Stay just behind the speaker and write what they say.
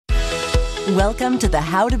Welcome to the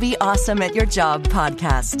How to Be Awesome at Your Job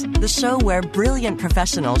podcast, the show where brilliant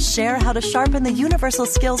professionals share how to sharpen the universal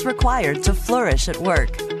skills required to flourish at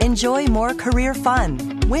work. Enjoy more career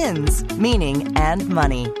fun, wins, meaning, and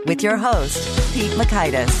money with your host, Pete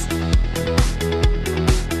Mockaitis.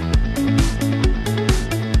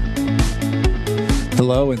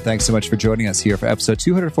 Hello, and thanks so much for joining us here for episode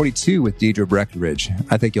 242 with Deidre Breckenridge.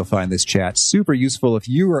 I think you'll find this chat super useful if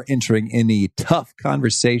you are entering any tough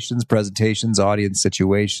conversations, presentations, audience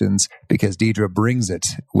situations, because Deidre brings it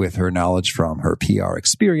with her knowledge from her PR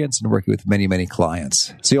experience and working with many, many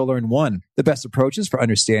clients. So you'll learn 1, the best approaches for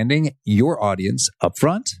understanding your audience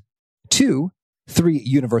upfront, 2, 3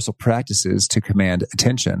 universal practices to command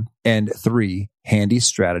attention, and 3 handy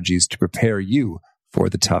strategies to prepare you for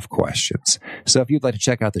the tough questions. So if you'd like to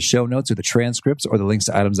check out the show notes or the transcripts or the links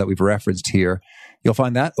to items that we've referenced here, you'll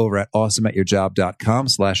find that over at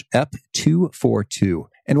awesomeatyourjob.com/ep242.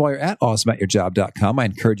 And while you're at awesomeatyourjob.com, I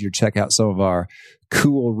encourage you to check out some of our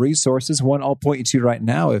cool resources. One I'll point you to right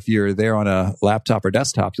now, if you're there on a laptop or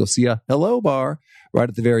desktop, you'll see a hello bar right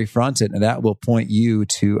at the very front, and that will point you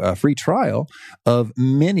to a free trial of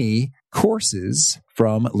many courses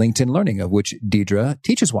from LinkedIn Learning, of which Deidre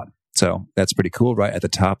teaches one. So that's pretty cool right at the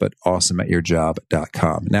top at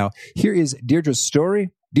awesomeatyourjob.com. Now, here is Deirdre's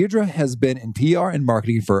story. Deirdre has been in PR and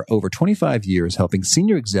marketing for over 25 years, helping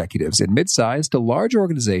senior executives in mid-sized to large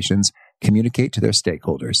organizations communicate to their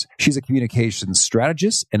stakeholders. She's a communications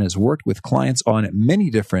strategist and has worked with clients on many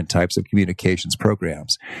different types of communications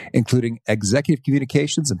programs, including executive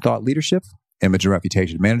communications and thought leadership, image and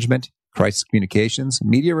reputation management, crisis communications,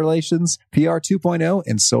 media relations, PR 2.0,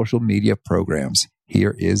 and social media programs.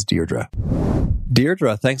 Here is Deirdre.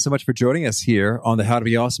 Deirdre, thanks so much for joining us here on the How to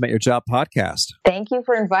Be Awesome at Your Job podcast. Thank you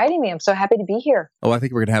for inviting me. I'm so happy to be here. Oh, I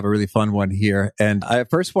think we're going to have a really fun one here. And I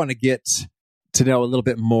first want to get to know a little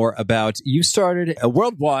bit more about, you started a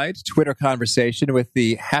worldwide Twitter conversation with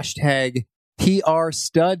the hashtag PR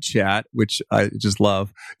Stud Chat, which I just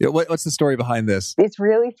love. What's the story behind this? It's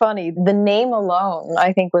really funny. The name alone,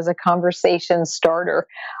 I think, was a conversation starter.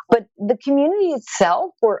 But the community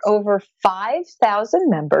itself, we're over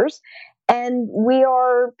 5,000 members, and we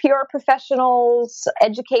are PR professionals,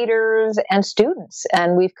 educators, and students.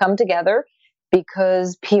 And we've come together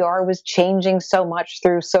because PR was changing so much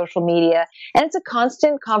through social media. And it's a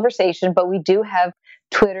constant conversation, but we do have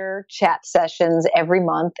Twitter chat sessions every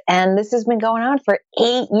month. And this has been going on for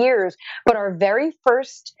 8 years. But our very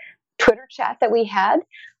first Twitter chat that we had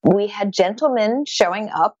gentlemen showing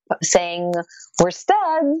up saying, "We're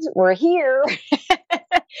studs, we're here."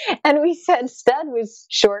 And we said stud was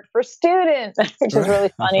short for student, which is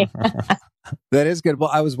really funny. That is good. Well,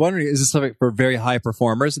 I was wondering, is this something for very high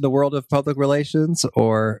performers in the world of public relations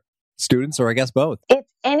or students, or I guess both? It's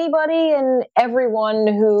anybody and everyone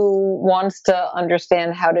who wants to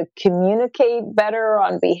understand how to communicate better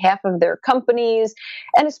on behalf of their companies,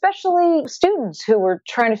 and especially students who are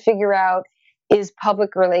trying to figure out, is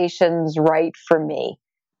public relations right for me?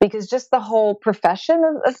 Because just the whole profession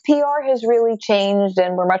of PR has really changed,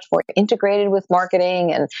 and we're much more integrated with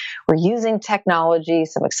marketing, and we're using technology,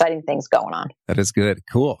 some exciting things going on. That is good.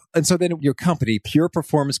 Cool. And so then your company, Pure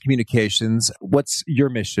Performance Communications, what's your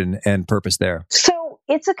mission and purpose there? So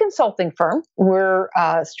it's a consulting firm. We're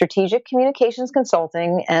strategic communications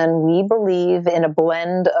consulting, and we believe in a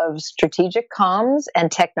blend of strategic comms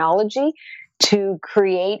and technology to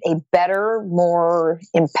create a better, more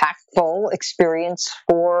impactful experience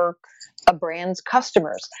for a brand's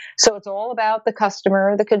customers. So it's all about the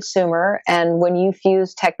customer, the consumer, and when you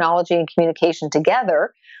fuse technology and communication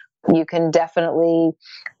together, you can definitely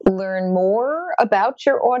learn more about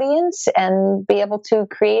your audience and be able to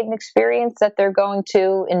create an experience that they're going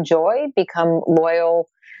to enjoy, become loyal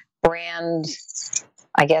brand,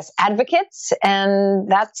 advocates, and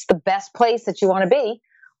that's the best place that you want to be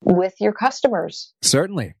with your customers.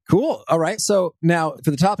 Certainly. Cool. All right. So now for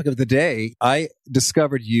the topic of the day, I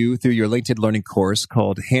discovered you through your LinkedIn Learning course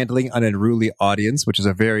called Handling an Unruly Audience, which is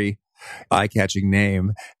a very eye-catching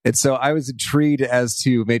name. And so I was intrigued as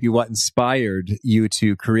to maybe what inspired you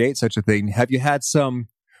to create such a thing. Have you had some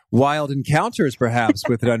wild encounters perhaps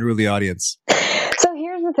with an unruly audience? So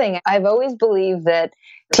here's the thing. I've always believed that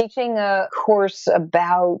teaching a course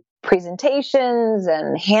about presentations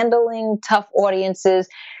and handling tough audiences,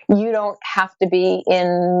 you don't have to be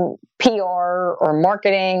in PR or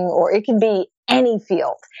marketing, or it can be any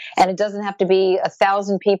field. And it doesn't have to be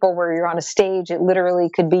 1,000 people where you're on a stage. It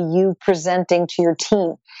literally could be you presenting to your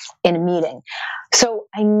team in a meeting. So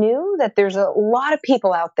I knew that there's a lot of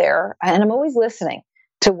people out there, and I'm always listening,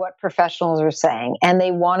 to what professionals are saying. And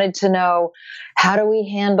they wanted to know, how do we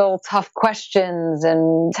handle tough questions?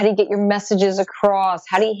 And how do you get your messages across?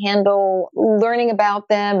 How do you handle learning about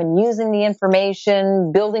them and using the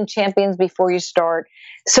information, building champions before you start?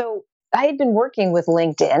 So I had been working with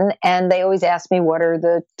LinkedIn, and they always ask me, what are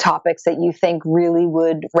the topics that you think really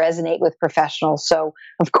would resonate with professionals? So,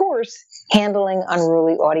 of course, handling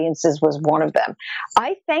unruly audiences was one of them.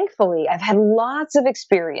 I've had lots of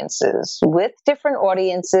experiences with different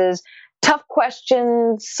audiences, tough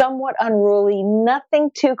questions, somewhat unruly,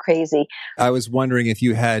 nothing too crazy. I was wondering if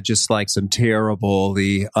you had just like some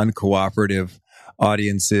terribly uncooperative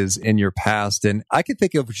audiences in your past. And I could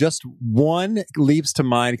think of just one leaps to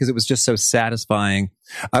mind because it was just so satisfying.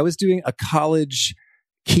 I was doing a college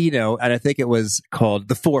keynote, and I think it was called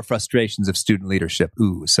The 4 Frustrations of Student Leadership.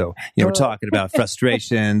 So, we're talking about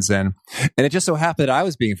frustrations, and it just so happened I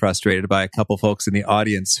was being frustrated by a couple folks in the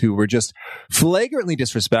audience who were just flagrantly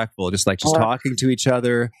disrespectful, just talking to each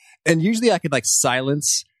other. And usually I could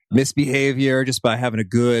silence misbehavior just by having a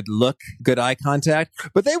good eye contact.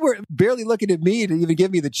 But they were barely looking at me to even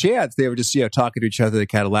give me the chance. They were just, talking to each other,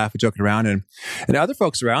 kind of laughing, joking around. And other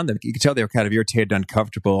folks around them, you could tell they were kind of irritated,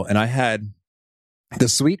 uncomfortable. And I had the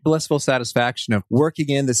sweet, blissful satisfaction of working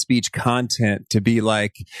in the speech content to be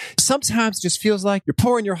like, sometimes it just feels like you're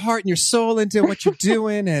pouring your heart and your soul into what you're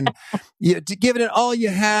doing and you're giving it all you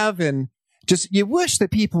have. And just, you wish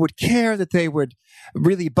that people would care, that they would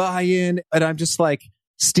really buy in. And I'm just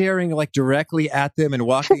staring directly at them and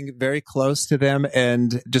walking very close to them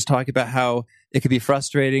and just talking about how it can be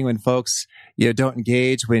frustrating when folks, don't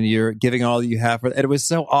engage when you're giving all that you have. And it was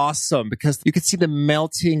so awesome because you could see them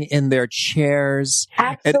melting in their chairs.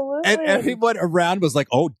 Absolutely. And everyone around was like,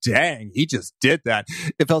 oh, dang, he just did that.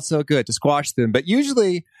 It felt so good to squash them. But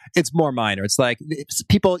usually it's more minor. It's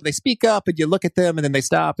people, they speak up and you look at them and then they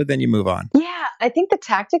stop and then you move on. Yeah, I think the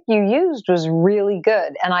tactic you used was really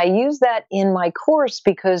good. And I use that in my course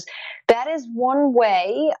because that is one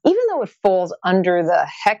way, even though it falls under the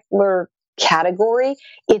heckler category,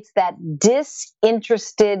 it's that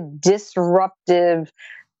disinterested, disruptive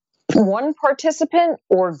one participant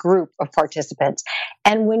or group of participants.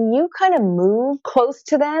 And when you kind of move close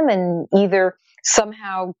to them and either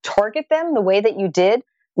somehow target them the way that you did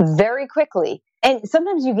very quickly, and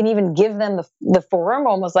sometimes you can even give them the forum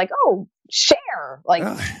almost share.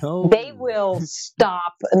 They will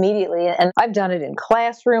stop immediately. And I've done it in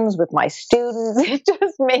classrooms with my students. It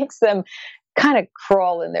just makes them kind of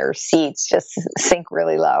crawl in their seats, just sink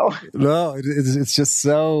really low. No, it's just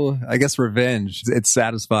so, I guess, revenge. It's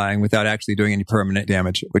satisfying without actually doing any permanent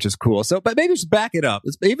damage, which is cool. So, but maybe just back it up.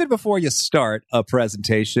 Even before you start a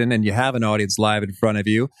presentation and you have an audience live in front of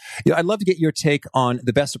you, I'd love to get your take on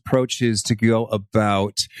the best approaches to go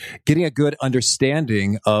about getting a good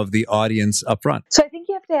understanding of the audience up front. So I think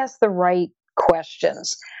you have to ask the right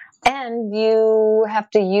questions. And you have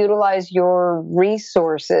to utilize your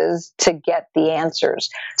resources to get the answers.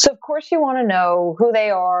 So, of course, you want to know who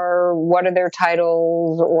they are, what are their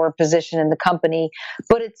titles or position in the company,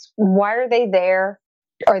 but it's why are they there?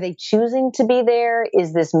 Are they choosing to be there?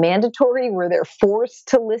 Is this mandatory where they're forced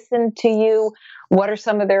to listen to you? What are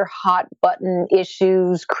some of their hot button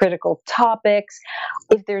issues, critical topics?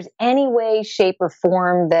 If there's any way, shape, or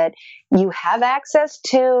form that you have access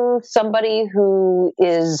to somebody who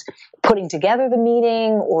is putting together the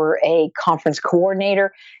meeting or a conference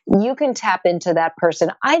coordinator, you can tap into that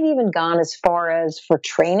person. I've even gone as far as for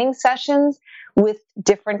training sessions with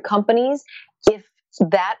different companies. If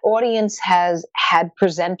that audience has had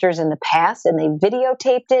presenters in the past and they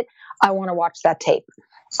videotaped it, I want to watch that tape.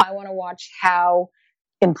 I want to watch how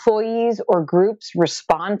employees or groups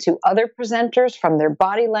respond to other presenters, from their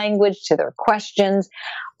body language to their questions.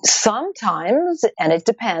 Sometimes, and it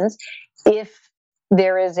depends, if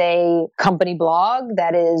there is a company blog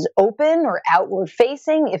that is open or outward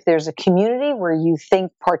facing, if there's a community where you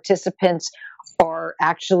think participants are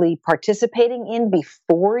actually participating in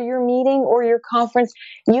before your meeting or your conference,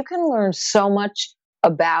 you can learn so much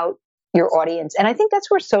about your audience. And I think that's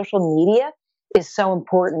where social media is so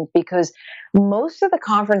important, because most of the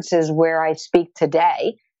conferences where I speak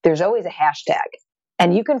today, there's always a hashtag.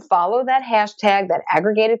 And you can follow that hashtag, that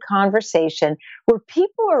aggregated conversation, where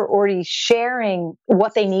people are already sharing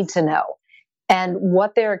what they need to know and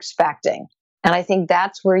what they're expecting. And I think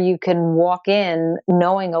that's where you can walk in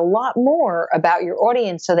knowing a lot more about your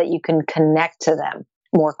audience so that you can connect to them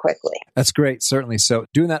more quickly. That's great, certainly. So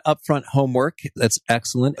doing that upfront homework, that's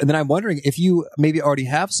excellent. And then I'm wondering if you maybe already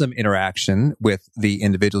have some interaction with the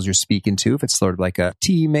individuals you're speaking to, if it's sort of like a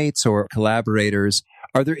teammates or collaborators,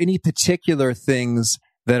 are there any particular things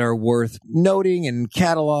that are worth noting and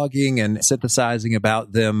cataloging and synthesizing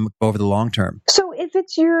about them over the long term? So if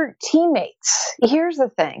it's your teammates, here's the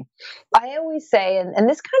thing. I always say, and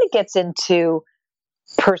this kind of gets into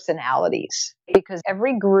personalities, because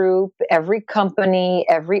every group, every company,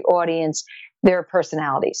 every audience, there are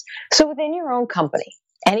personalities. So within your own company,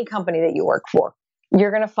 any company that you work for,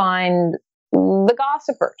 you're going to find the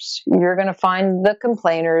gossipers, you're going to find the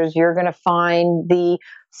complainers, you're going to find the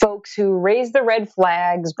folks who raise the red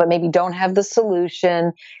flags but maybe don't have the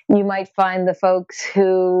solution. You might find the folks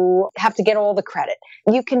who have to get all the credit.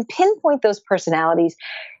 You can pinpoint those personalities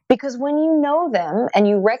because when you know them and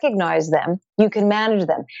you recognize them, you can manage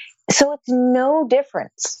them. So it's no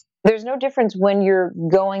difference. There's no difference when you're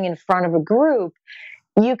going in front of a group.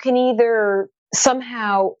 You can either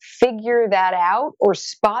somehow figure that out or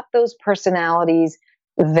spot those personalities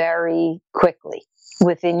very quickly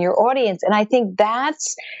within your audience. And I think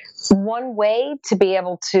that's one way to be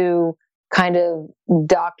able to kind of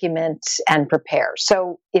document and prepare.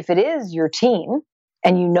 So if it is your team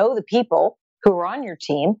and you know the people who are on your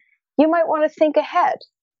team, you might want to think ahead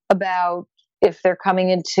about if they're coming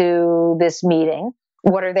into this meeting,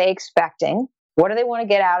 what are they expecting? What do they want to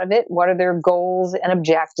get out of it? What are their goals and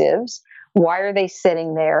objectives? Why are they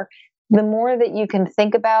sitting there? The more that you can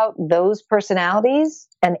think about those personalities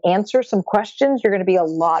and answer some questions, you're going to be a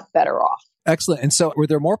lot better off. Excellent. And so were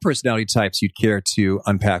there more personality types you'd care to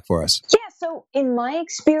unpack for us? Yeah. So in my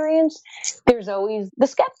experience, there's always the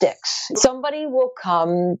skeptics. Somebody will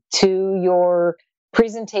come to your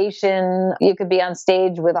presentation. You could be on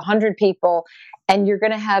stage with 100 people, and you're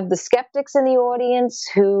going to have the skeptics in the audience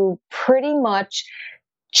who pretty much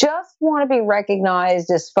just want to be recognized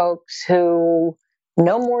as folks who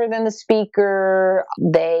know more than the speaker.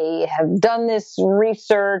 They have done this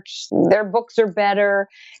research. Their books are better.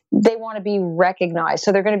 They want to be recognized.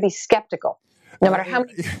 So they're going to be skeptical. No matter how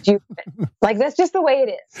many you like, that's just the way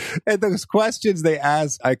it is. And those questions they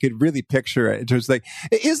ask, I could really picture it. It was like,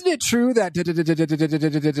 isn't it true that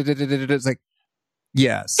it's like,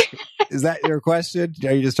 yes. Is that your question?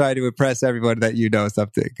 Are you just trying to impress everyone that you know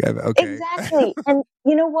something? Okay. Exactly. And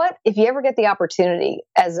you know what? If you ever get the opportunity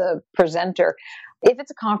as a presenter, if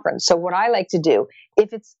it's a conference, so what I like to do,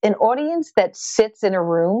 if it's an audience that sits in a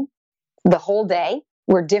room the whole day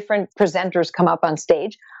where different presenters come up on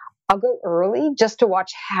stage, I'll go early just to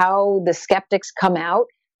watch how the skeptics come out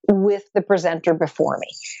with the presenter before me.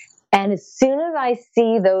 And as soon as I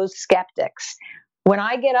see those skeptics, when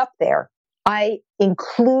I get up there, I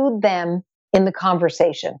include them in the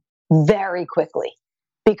conversation very quickly,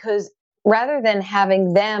 because rather than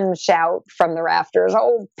having them shout from the rafters,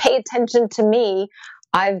 oh, pay attention to me,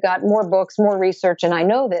 I've got more books, more research, and I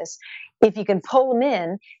know this. If you can pull them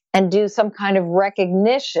in and do some kind of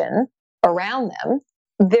recognition around them,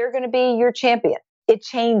 they're going to be your champion. It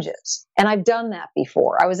changes. And I've done that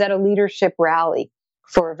before. I was at a leadership rally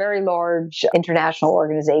for a very large international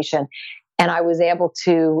organization, and I was able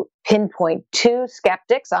to pinpoint two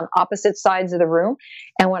skeptics on opposite sides of the room.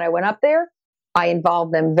 And when I went up there, I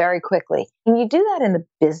involved them very quickly. And you do that in the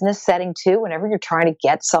business setting too, whenever you're trying to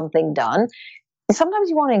get something done. Sometimes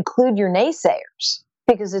you want to include your naysayers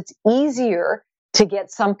because it's easier to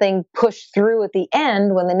get something pushed through at the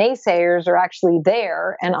end when the naysayers are actually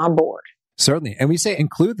there and on board. Certainly. And we say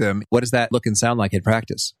include them. What does that look and sound like in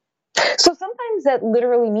practice? So sometimes that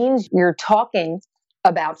literally means you're talking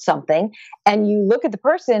about something and you look at the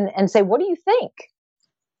person and say, what do you think?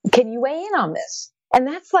 Can you weigh in on this? And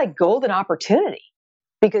that's like golden opportunity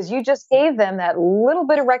because you just gave them that little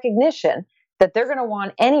bit of recognition that they're going to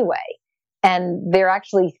want anyway. And they're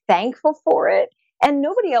actually thankful for it. And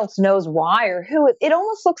nobody else knows why or who. It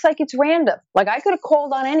almost looks like it's random. Like I could have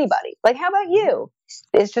called on anybody. Like, how about you?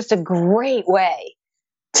 It's just a great way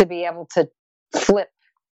to be able to flip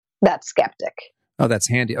that skeptic. Oh, that's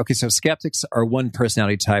handy. Okay, so skeptics are one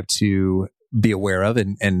personality type to be aware of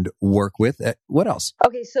and work with. What else?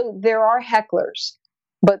 Okay, so there are hecklers.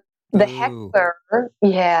 But the heckler,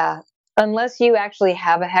 yeah, unless you actually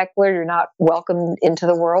have a heckler, you're not welcomed into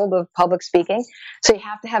the world of public speaking. So you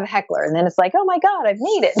have to have a heckler. And then it's like, oh my God, I've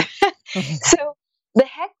made it. So the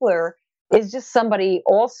heckler is just somebody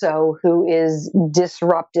also who is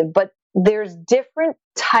disruptive, but there's different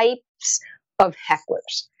types of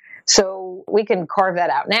hecklers. So we can carve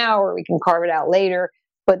that out now or we can carve it out later,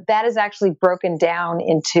 but that is actually broken down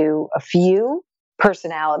into a few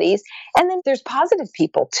personalities. And then there's positive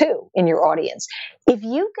people too in your audience. If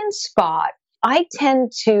you can spot, I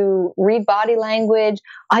tend to read body language.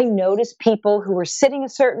 I notice people who are sitting a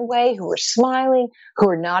certain way, who are smiling, who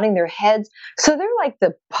are nodding their heads. So they're like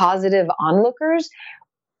the positive onlookers.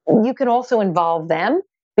 You can also involve them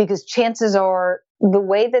because chances are the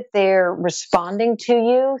way that they're responding to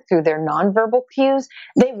you through their nonverbal cues,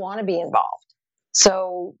 they want to be involved.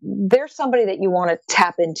 So there's somebody that you want to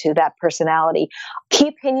tap into that personality. Key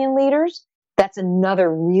opinion leaders, that's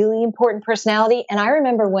another really important personality. And I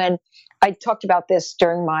remember when I talked about this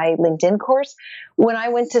during my LinkedIn course, when I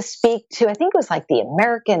went to speak to, I think it was like the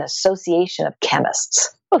American Association of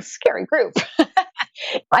Chemists. Oh, scary group.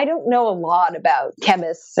 I don't know a lot about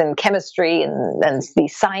chemists and chemistry and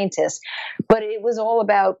these scientists, but it was all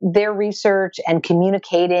about their research and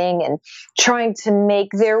communicating and trying to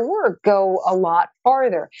make their work go a lot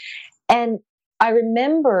farther. And I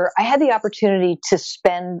remember I had the opportunity to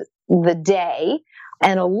spend the day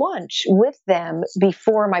and a lunch with them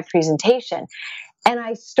before my presentation. And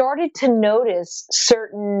I started to notice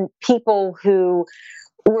certain people who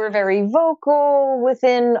were very vocal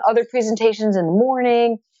within other presentations in the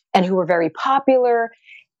morning and who were very popular.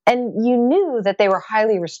 And you knew that they were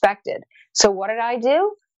highly respected. So what did I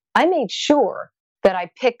do? I made sure that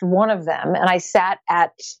I picked one of them and I sat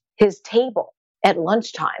at his table at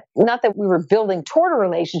lunchtime. Not that we were building toward a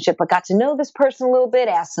relationship, but got to know this person a little bit,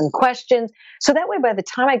 asked some questions. So that way, by the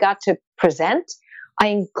time I got to present, I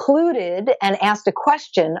included and asked a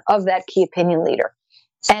question of that key opinion leader.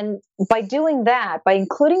 And by doing that, by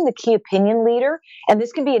including the key opinion leader, and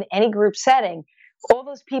this can be in any group setting, all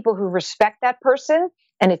those people who respect that person,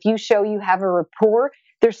 and if you show you have a rapport,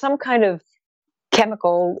 there's some kind of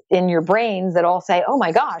chemical in your brains that all say, oh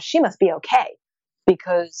my gosh, she must be okay,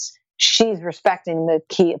 because she's respecting the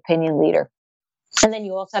key opinion leader. And then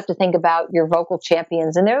you also have to think about your vocal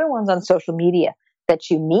champions, and they're the ones on social media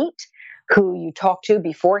that you meet, who you talk to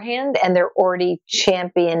beforehand, and they're already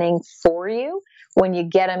championing for you. When you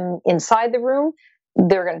get them inside the room,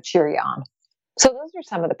 they're going to cheer you on. So those are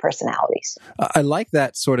some of the personalities. I like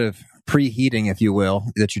that sort of preheating, if you will,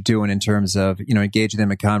 that you're doing in terms of, engaging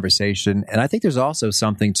them in conversation. And I think there's also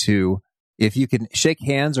something to, if you can shake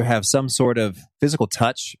hands or have some sort of physical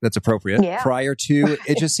touch that's appropriate prior to,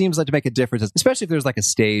 it just seems like to make a difference, especially if there's like a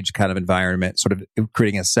stage kind of environment, sort of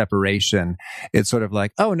creating a separation. It's sort of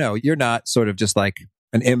like, oh no, you're not sort of just like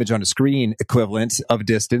an image on a screen equivalent of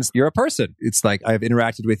distance. You're a person. It's like I've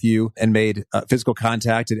interacted with you and made physical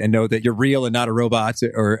contact and know that you're real and not a robot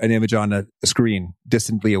or an image on a screen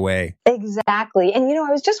distantly away. Exactly. And,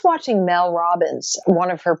 I was just watching Mel Robbins,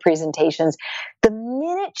 one of her presentations. The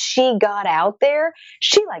minute she got out there,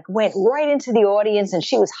 she like went right into the audience and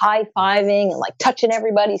she was high-fiving and like touching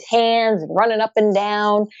everybody's hands and running up and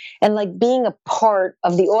down and like being a part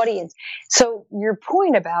of the audience. So your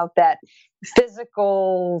point about that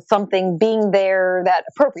physical something being there, that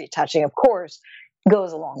appropriate touching, of course,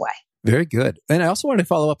 goes a long way. Very good. And I also wanted to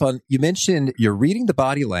follow up on, you mentioned you're reading the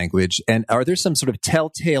body language, and are there some sort of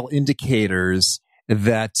telltale indicators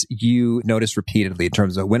that you notice repeatedly in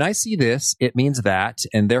terms of when I see this, it means that,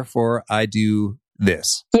 and therefore I do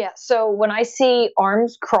this? Yeah. So when I see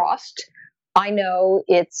arms crossed, I know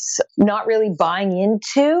it's not really buying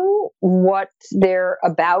into what they're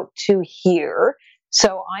about to hear.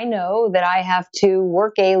 So I know that I have to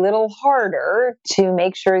work a little harder to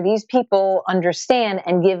make sure these people understand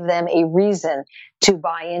and give them a reason to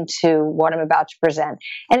buy into what I'm about to present.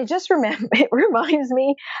 And it reminds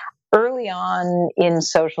me early on in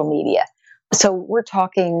social media. So we're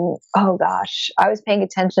talking, oh gosh, I was paying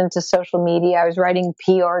attention to social media. I was writing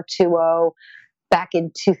PR20 back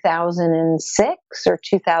in 2006 or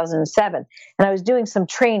 2007. And I was doing some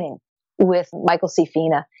training with Michael C.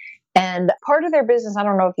 Fina. And part of their business, I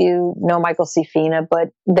don't know if you know Michael C. Fina,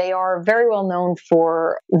 but they are very well known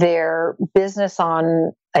for their business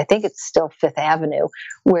on, I think it's still Fifth Avenue,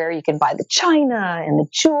 where you can buy the china and the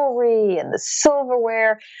jewelry and the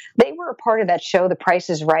silverware. They were a part of that show, The Price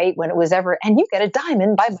is Right, when it was ever, and you get a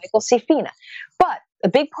diamond by Michael C. Fina. But a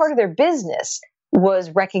big part of their business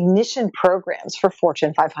was recognition programs for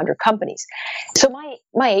Fortune 500 companies. So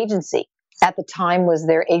my agency at the time was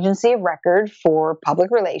their agency of record for public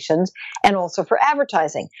relations and also for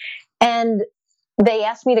advertising. And they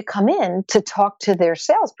asked me to come in to talk to their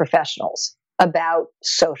sales professionals about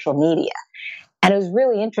social media. And it was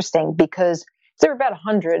really interesting because there were about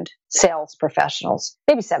 100 sales professionals,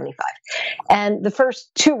 maybe 75. And the first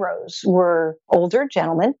two rows were older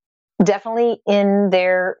gentlemen, definitely in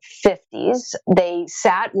their 50s. They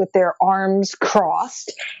sat with their arms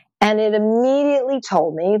crossed. And it immediately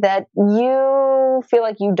told me that you feel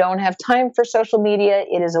like you don't have time for social media.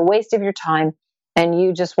 It is a waste of your time. And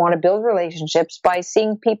you just want to build relationships by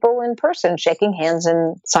seeing people in person, shaking hands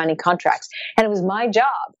and signing contracts. And it was my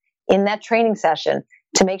job in that training session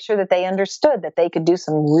to make sure that they understood that they could do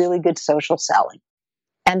some really good social selling.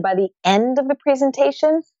 And by the end of the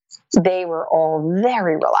presentation, they were all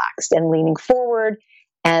very relaxed and leaning forward.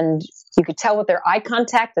 And you could tell with their eye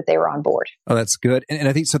contact that they were on board. Oh, that's good. And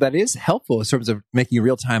I think so that is helpful in terms of making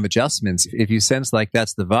real-time adjustments. If you sense like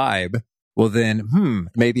that's the vibe, well then,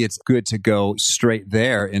 maybe it's good to go straight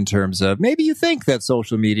there in terms of maybe you think that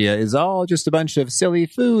social media is all just a bunch of silly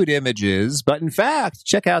food images, but in fact,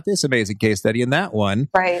 check out this amazing case study in that one.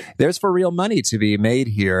 Right. There's for real money to be made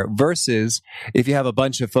here versus if you have a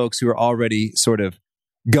bunch of folks who are already sort of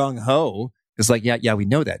gung-ho. It's like, yeah, we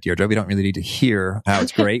know that, Deirdre. We don't really need to hear how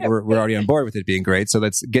it's great. We're already on board with it being great. So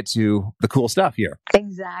let's get to the cool stuff here.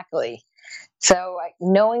 Exactly. So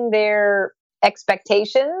knowing their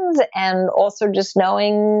expectations and also just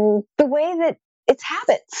knowing the way that it's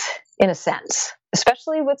habits, in a sense.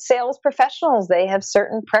 Especially with sales professionals, they have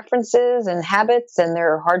certain preferences and habits and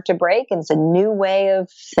they're hard to break. And it's a new way of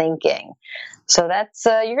thinking. So that's,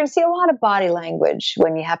 you're going to see a lot of body language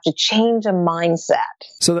when you have to change a mindset.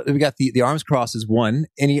 So we got the arms crossed is one.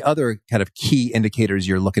 Any other kind of key indicators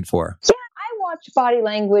you're looking for? Yeah, I watch body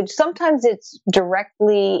language. Sometimes it's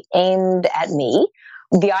directly aimed at me.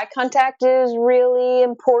 The eye contact is really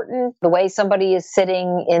important. The way somebody is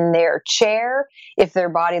sitting in their chair, if their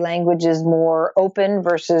body language is more open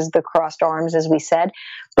versus the crossed arms, as we said.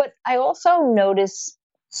 But I also notice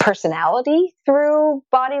personality through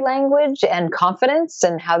body language and confidence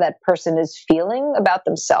and how that person is feeling about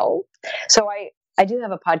themselves. So I do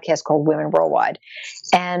have a podcast called Women Worldwide,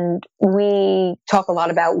 and we talk a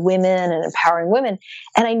lot about women and empowering women.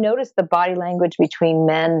 And I noticed the body language between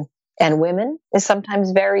men and women is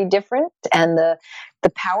sometimes very different. And the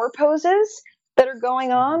power poses that are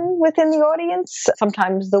going on within the audience,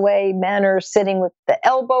 sometimes the way men are sitting with the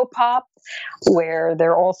elbow pop, where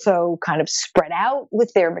they're also kind of spread out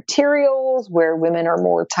with their materials, where women are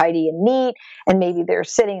more tidy and neat, and maybe they're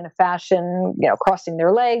sitting in a fashion, crossing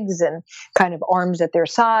their legs and kind of arms at their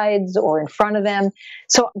sides or in front of them.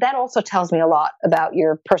 So that also tells me a lot about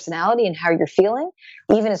your personality and how you're feeling,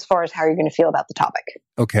 even as far as how you're going to feel about the topic.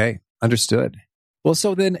 Okay, understood. Well,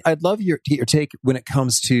 so then I'd love your take when it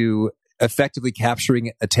comes to effectively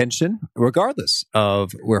capturing attention, regardless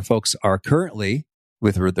of where folks are currently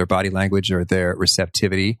with their body language or their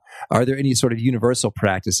receptivity. Are there any sort of universal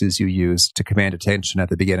practices you use to command attention at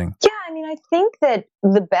the beginning? Yeah, I think that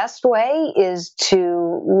the best way is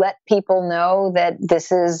to let people know that this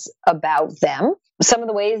is about them. Some of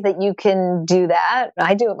the ways that you can do that,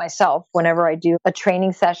 I do it myself whenever I do a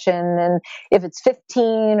training session. And if it's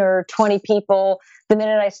 15 or 20 people, the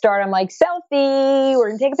minute I start, I'm like, selfie, we're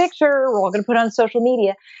going to take a picture, we're all going to put it on social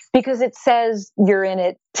media, because it says you're in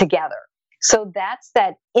it together. So that's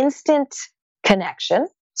that instant connection.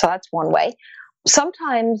 So that's one way.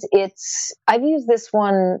 Sometimes I've used this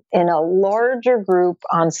one in a larger group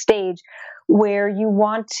on stage where you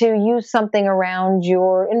want to use something around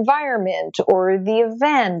your environment or the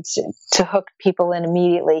event to hook people in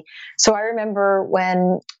immediately. So I remember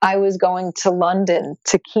when I was going to London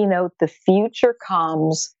to keynote the Future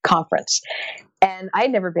Comms conference. And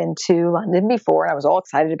I'd never been to London before, and I was all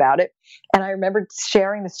excited about it. And I remember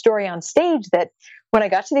sharing the story on stage that when I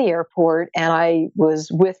got to the airport and I was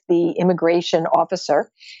with the immigration officer,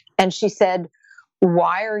 and she said,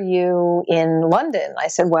 "Why are you in London?" I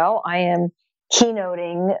said, "Well, I am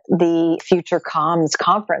keynoting the Future Comms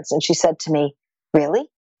conference." And she said to me, "Really?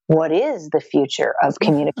 What is the future of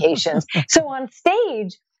communications?" So on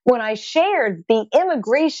stage, when I shared, the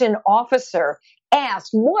immigration officer asked,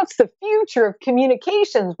 "What's the future of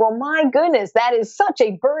communications?" Well, my goodness, that is such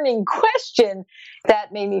a burning question.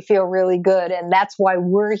 That made me feel really good. And that's why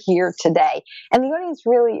we're here today. And the audience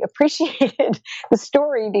really appreciated the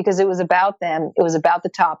story because it was about them. It was about the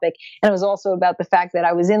topic. And it was also about the fact that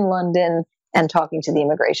I was in London and talking to the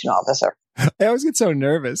immigration officer. I always get so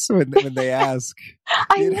nervous when they ask.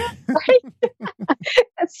 I know, right?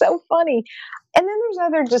 That's so funny. And then there's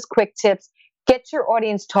other just quick tips. Get your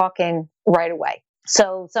audience talking right away.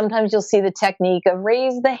 So sometimes you'll see the technique of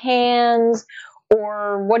raise the hands,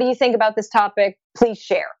 or what do you think about this topic? Please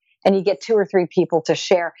share. And you get 2 or 3 people to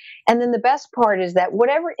share. And then the best part is that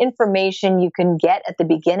whatever information you can get at the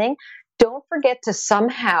beginning, don't forget to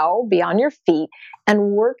somehow be on your feet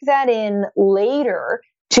and work that in later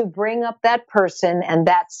to bring up that person and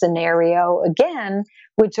that scenario again,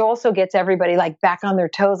 which also gets everybody like back on their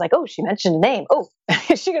toes, like, oh, she mentioned a name. Oh,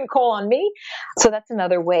 is she going to call on me? So that's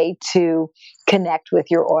another way to connect with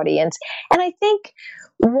your audience. And I think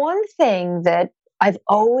one thing that I've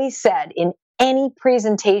always said in any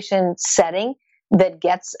presentation setting that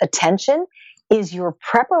gets attention is your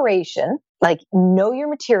preparation. Like, know your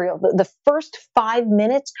material. The first 5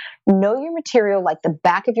 minutes, know your material like the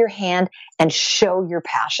back of your hand and show your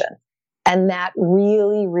passion. And that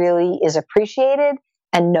really, really is appreciated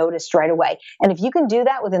and noticed right away. And if you can do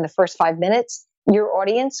that within the first 5 minutes, your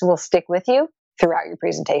audience will stick with you throughout your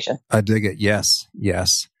presentation. I dig it. Yes.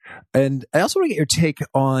 Yes. And I also want to get your take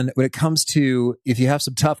on when it comes to if you have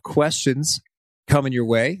some tough questions coming your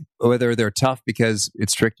way, whether they're tough because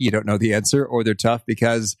it's tricky, you don't know the answer, or they're tough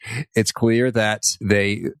because it's clear that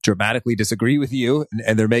they dramatically disagree with you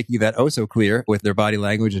and they're making that oh so clear with their body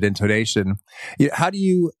language and intonation. How do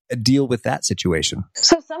you deal with that situation?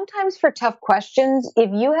 So sometimes for tough questions, if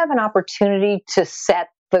you have an opportunity to set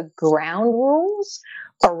the ground rules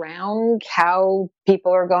around how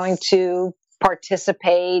people are going to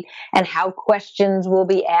participate and how questions will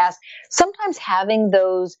be asked, sometimes having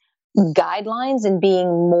those guidelines and being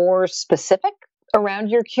more specific around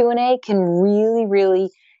your Q&A can really,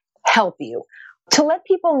 really help you to let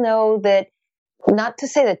people know that, not to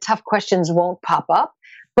say that tough questions won't pop up,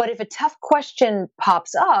 but if a tough question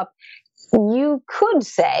pops up, you could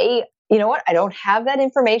say, you know what, I don't have that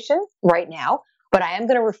information right now, but I am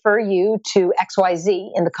going to refer you to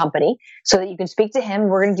XYZ in the company so that you can speak to him.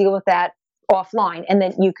 We're going to deal with that offline, and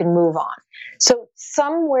then you can move on. So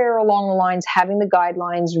somewhere along the lines, having the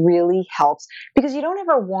guidelines really helps, because you don't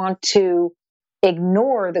ever want to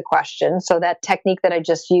ignore the question. So that technique that I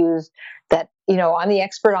just used, that, I'm the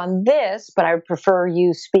expert on this, but I would prefer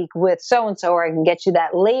you speak with so-and-so, or I can get you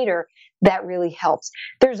that later. That really helps.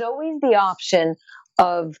 There's always the option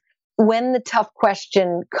of, when the tough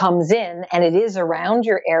question comes in and it is around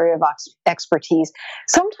your area of expertise,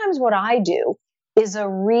 sometimes what I do is a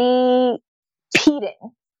repeating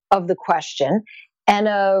of the question and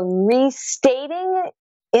a restating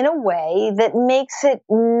in a way that makes it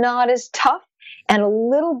not as tough and a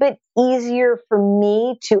little bit easier for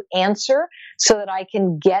me to answer, so that I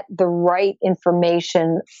can get the right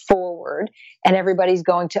information forward and everybody's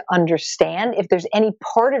going to understand. If there's any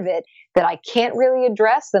part of it that I can't really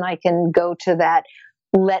address, then I can go to that,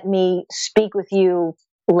 let me speak with you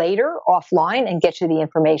later offline and get you the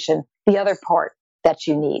information, the other part that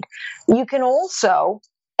you need. You can also,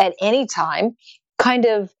 at any time, kind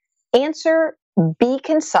of answer, be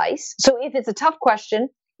concise. So if it's a tough question,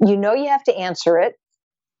 you have to answer it.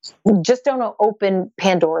 Just don't open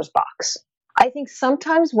Pandora's box. I think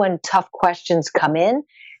sometimes when tough questions come in,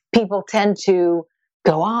 people tend to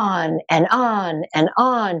go on and on and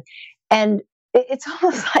on. And it's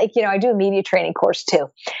almost like, I do a media training course too.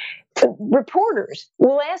 Reporters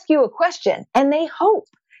will ask you a question and they hope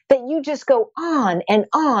that you just go on and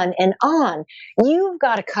on and on. You've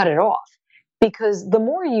got to cut it off, because the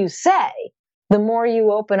more you say, the more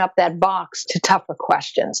you open up that box to tougher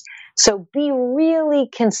questions. So be really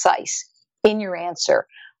concise in your answer.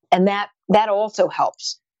 And that also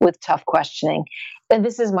helps with tough questioning. And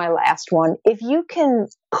this is my last one. If you can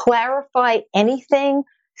clarify anything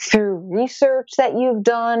through research that you've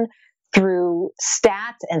done, through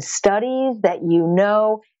stats and studies that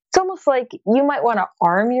it's almost like you might want to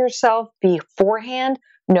arm yourself beforehand,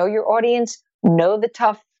 know your audience, know the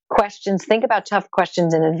tough questions, think about tough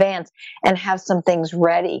questions in advance, and have some things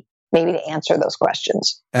ready maybe to answer those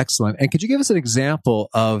questions. Excellent. And could you give us an example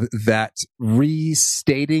of that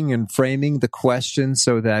restating and framing the question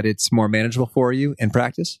so that it's more manageable for you in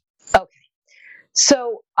practice? Okay.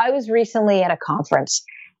 So I was recently at a conference,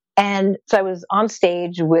 and so I was on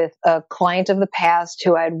stage with a client of the past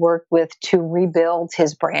who I'd worked with to rebuild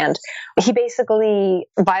his brand. He basically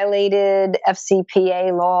violated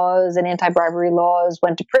FCPA laws and anti-bribery laws,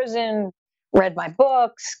 went to prison, read my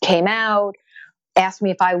books, came out, asked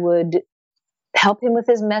me if I would help him with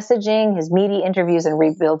his messaging, his media interviews, and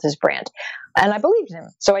rebuild his brand. And I believed him.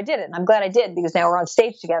 So I did it. And I'm glad I did, because now we're on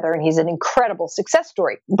stage together and he's an incredible success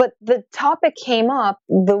story. But the topic came up.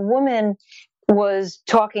 The woman was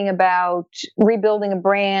talking about rebuilding a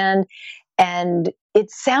brand, and it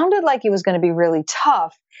sounded like it was going to be really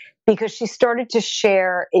tough, because she started to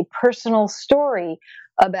share a personal story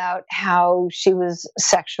about how she was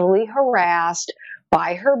sexually harassed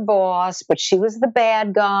by her boss, but she was the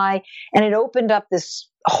bad guy. And it opened up this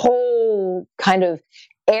whole kind of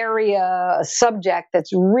area, a subject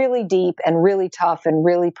that's really deep and really tough and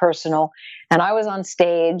really personal. And I was on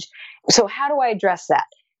stage. So how do I address that?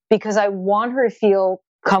 Because I want her to feel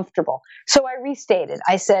comfortable. So I restated.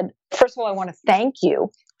 I said, first of all, I want to thank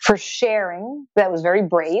you for sharing. That was very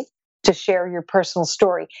brave to share your personal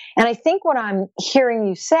story. And I think what I'm hearing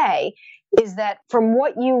you say is that from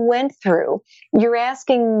what you went through, you're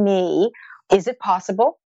asking me, is it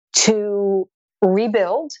possible to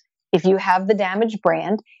rebuild if you have the damaged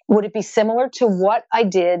brand? Would it be similar to what I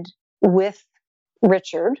did with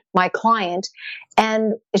Richard, my client?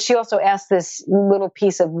 And she also asked this little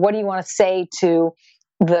piece of, what do you want to say to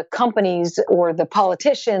the companies or the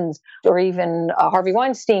politicians or even Harvey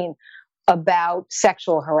Weinstein about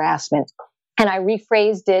sexual harassment. And I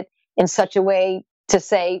rephrased it in such a way to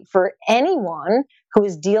say, for anyone who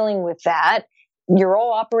is dealing with that, you're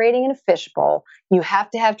all operating in a fishbowl. You have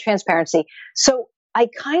to have transparency. So I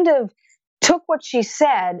kind of took what she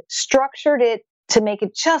said, structured it to make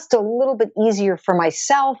it just a little bit easier for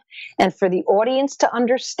myself and for the audience to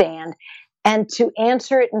understand, and to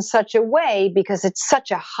answer it in such a way, because it's such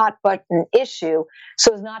a hot button issue,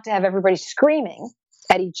 so as not to have everybody screaming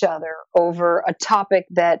at each other over a topic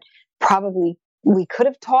that probably we could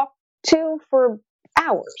have talked to for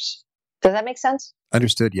hours. Does that make sense?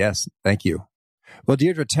 Understood. Yes. Thank you. Well,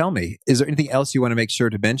 Deirdre, tell me, is there anything else you want to make sure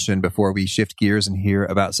to mention before we shift gears and hear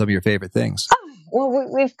about some of your favorite things? Well,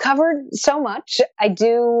 we've covered so much. I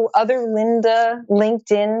do other Lynda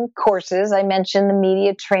LinkedIn courses. I mentioned the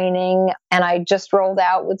media training, and I just rolled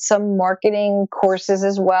out with some marketing courses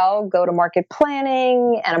as well. Go to market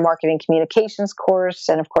planning and a marketing communications course.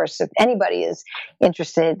 And of course, if anybody is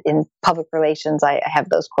interested in public relations, I have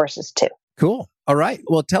those courses too. Cool. All right.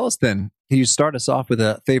 Well, tell us then, can you start us off with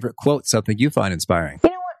a favorite quote, something you find inspiring? You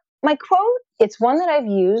know what? My quote, it's one that I've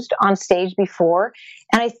used on stage before,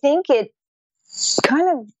 and I think it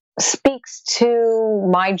kind of speaks to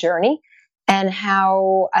my journey and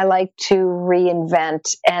how I like to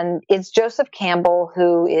reinvent. And it's Joseph Campbell,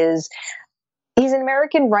 he's an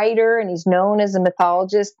American writer and he's known as a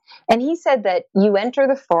mythologist. And he said that you enter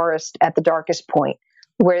the forest at the darkest point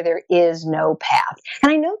where there is no path.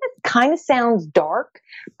 And I know that kind of sounds dark,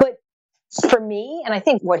 but for me, and I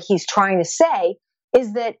think what he's trying to say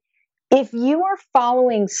is that if you are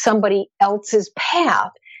following somebody else's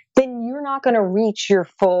path, then you're not going to reach your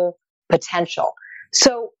full potential.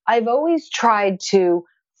 So I've always tried to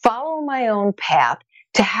follow my own path,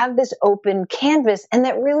 to have this open canvas, and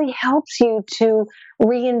that really helps you to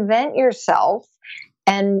reinvent yourself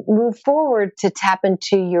and move forward to tap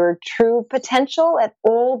into your true potential at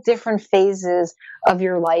all different phases of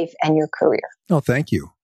your life and your career. Oh, thank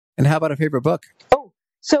you. And how about a favorite book? Oh,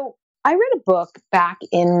 so I read a book back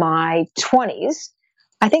in my 20s.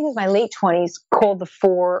 I think it was my late 20s, called The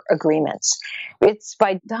Four Agreements. It's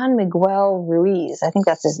by Don Miguel Ruiz. I think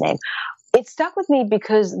that's his name. It stuck with me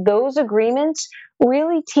because those agreements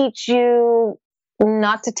really teach you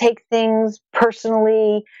not to take things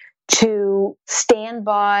personally, to stand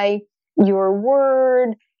by your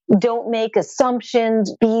word, don't make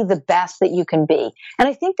assumptions, be the best that you can be. And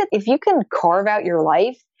I think that if you can carve out your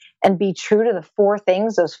life and be true to the four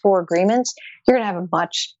things, those four agreements, you're going to have a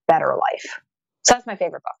much better life. So that's my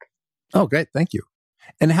favorite book. Oh, great. Thank you.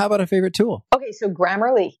 And how about a favorite tool? Okay, so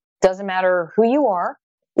Grammarly. Doesn't matter who you are,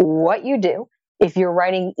 what you do. If you're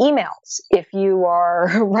writing emails, if you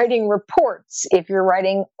are writing reports, if you're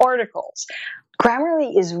writing articles,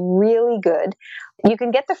 Grammarly is really good. You can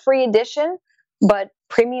get the free edition, but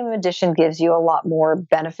premium edition gives you a lot more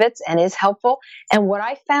benefits and is helpful. And what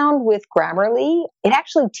I found with Grammarly, it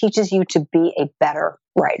actually teaches you to be a better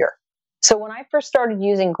writer. So when I first started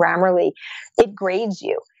using Grammarly, it grades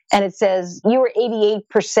you and it says you were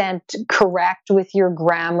 88% correct with your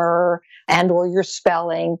grammar and or your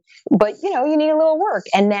spelling, but you need a little work.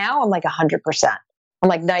 And now I'm like 100%. I'm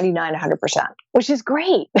like 99, 100%, which is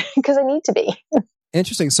great because I need to be.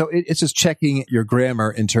 Interesting. So it's just checking your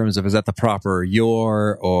grammar in terms of, is that the proper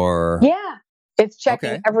your or? Yeah, it's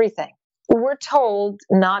checking everything. We're told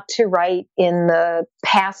not to write in the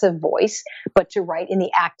passive voice, but to write in the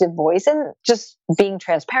active voice. And just being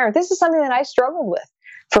transparent, this is something that I struggled with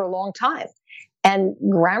for a long time. And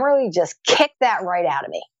Grammarly just kicked that right out of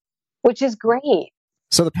me, which is great.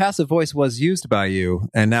 So the passive voice was used by you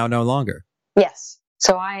and now no longer? Yes.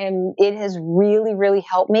 So it has really, really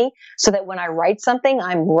helped me so that when I write something,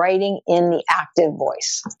 I'm writing in the active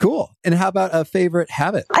voice. Cool. And how about a favorite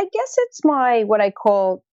habit? I guess it's what I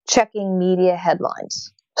call checking media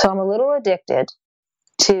headlines. So I'm a little addicted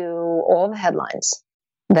to all the headlines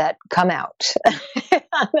that come out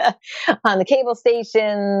on the cable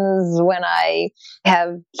stations, when I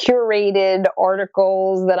have curated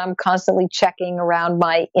articles that I'm constantly checking around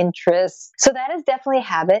my interests. So that is definitely a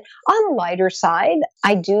habit. On the lighter side,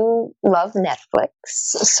 I do love Netflix.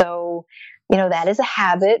 So, that is a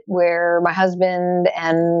habit where my husband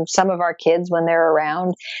and some of our kids, when they're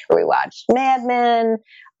around, we watch Mad Men,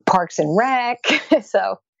 Parks and Rec.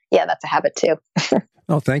 So yeah, that's a habit too.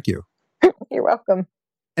 Oh, thank you. You're welcome.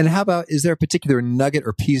 And how about, is there a particular nugget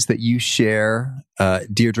or piece that you share,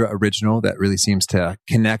 Deirdre Original, that really seems to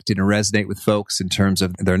connect and resonate with folks in terms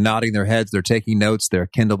of they're nodding their heads, they're taking notes, they're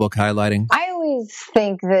Kindle book highlighting? I always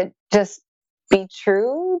think that just be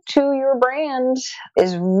true to your brand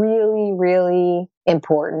is really, really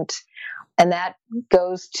important. And that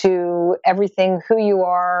goes to everything, who you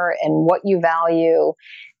are and what you value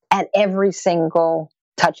at every single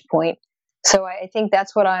touch point. So I think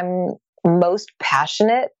that's what I'm most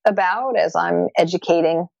passionate about as I'm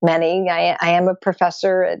educating many. I am a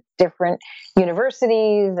professor at different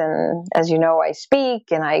universities, and as you know, I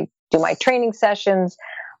speak and I do my training sessions.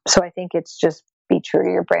 So I think it's just be true to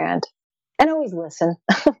your brand and always listen,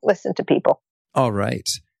 listen to people. All right.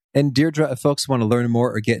 And Deirdre, if folks want to learn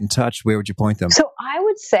more or get in touch, where would you point them? So I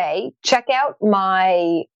would say check out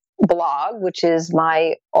my blog, which is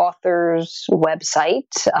my author's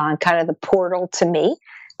website, kind of the portal to me.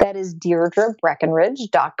 That is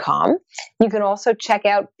DeirdreBreckenridge.com. You can also check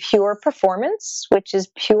out Pure Performance, which is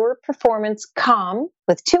pureperformancecom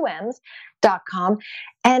with 2 M's.com.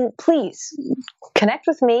 And please connect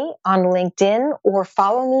with me on LinkedIn or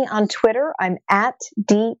follow me on Twitter. I'm at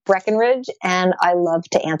D Breckenridge, and I love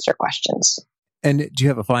to answer questions. And do you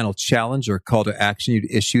have a final challenge or call to action you'd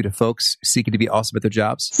issue to folks seeking to be awesome at their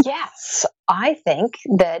jobs? Yes, I think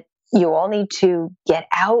that you all need to get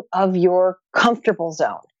out of your comfortable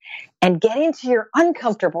zone and get into your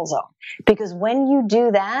uncomfortable zone. Because when you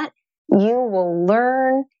do that, you will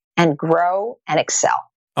learn and grow and excel.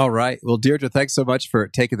 All right. Well, Deirdre, thanks so much for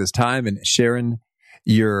taking this time and sharing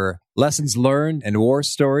your lessons learned and war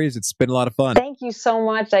stories. It's been a lot of fun. Thank you so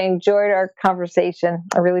much. I enjoyed our conversation.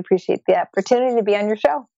 I really appreciate the opportunity to be on your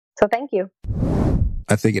show. So thank you.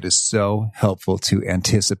 I think it is so helpful to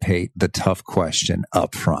anticipate the tough question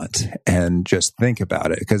up front and just think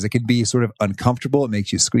about it, because it can be sort of uncomfortable. It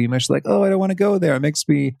makes you squeamish, like, oh, I don't want to go there. It makes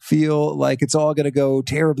me feel like it's all going to go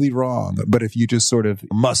terribly wrong. But if you just sort of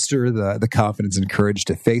muster the confidence and courage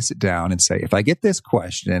to face it down and say, if I get this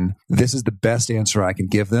question, this is the best answer I can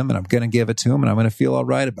give them, and I'm going to give it to them, and I'm going to feel all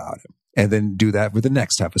right about it. And then do that with the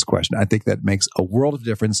next toughest question. I think that makes a world of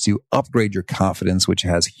difference to upgrade your confidence, which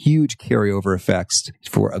has huge carryover effects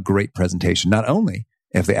for a great presentation. Not only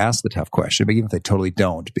if they ask the tough question, but even if they totally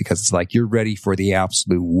don't, because it's like you're ready for the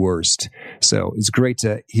absolute worst. So it's great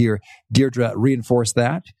to hear Deirdre reinforce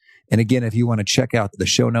that. And again, if you want to check out the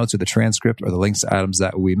show notes or the transcript or the links to items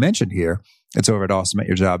that we mentioned here, it's over at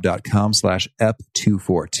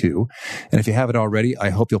awesomeatyourjob.com/ep242. And if you haven't already,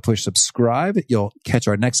 I hope you'll push subscribe. You'll catch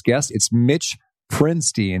our next guest. It's Mitch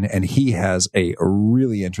Prinstein, and he has a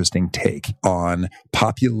really interesting take on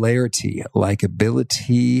popularity,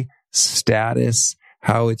 likability, status,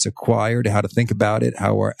 how it's acquired, how to think about it,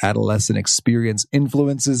 how our adolescent experience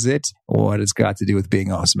influences it, what it's got to do with being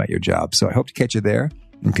awesome at your job. So I hope to catch you there.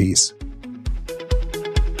 And peace.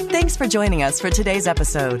 Thanks for joining us for today's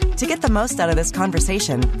episode. To get the most out of this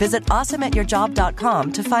conversation, visit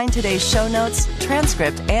awesomeatyourjob.com to find today's show notes,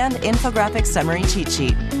 transcript, and infographic summary cheat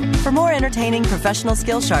sheet. For more entertaining professional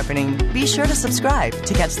skill sharpening, be sure to subscribe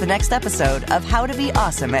to catch the next episode of How to Be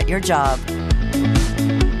Awesome at Your Job.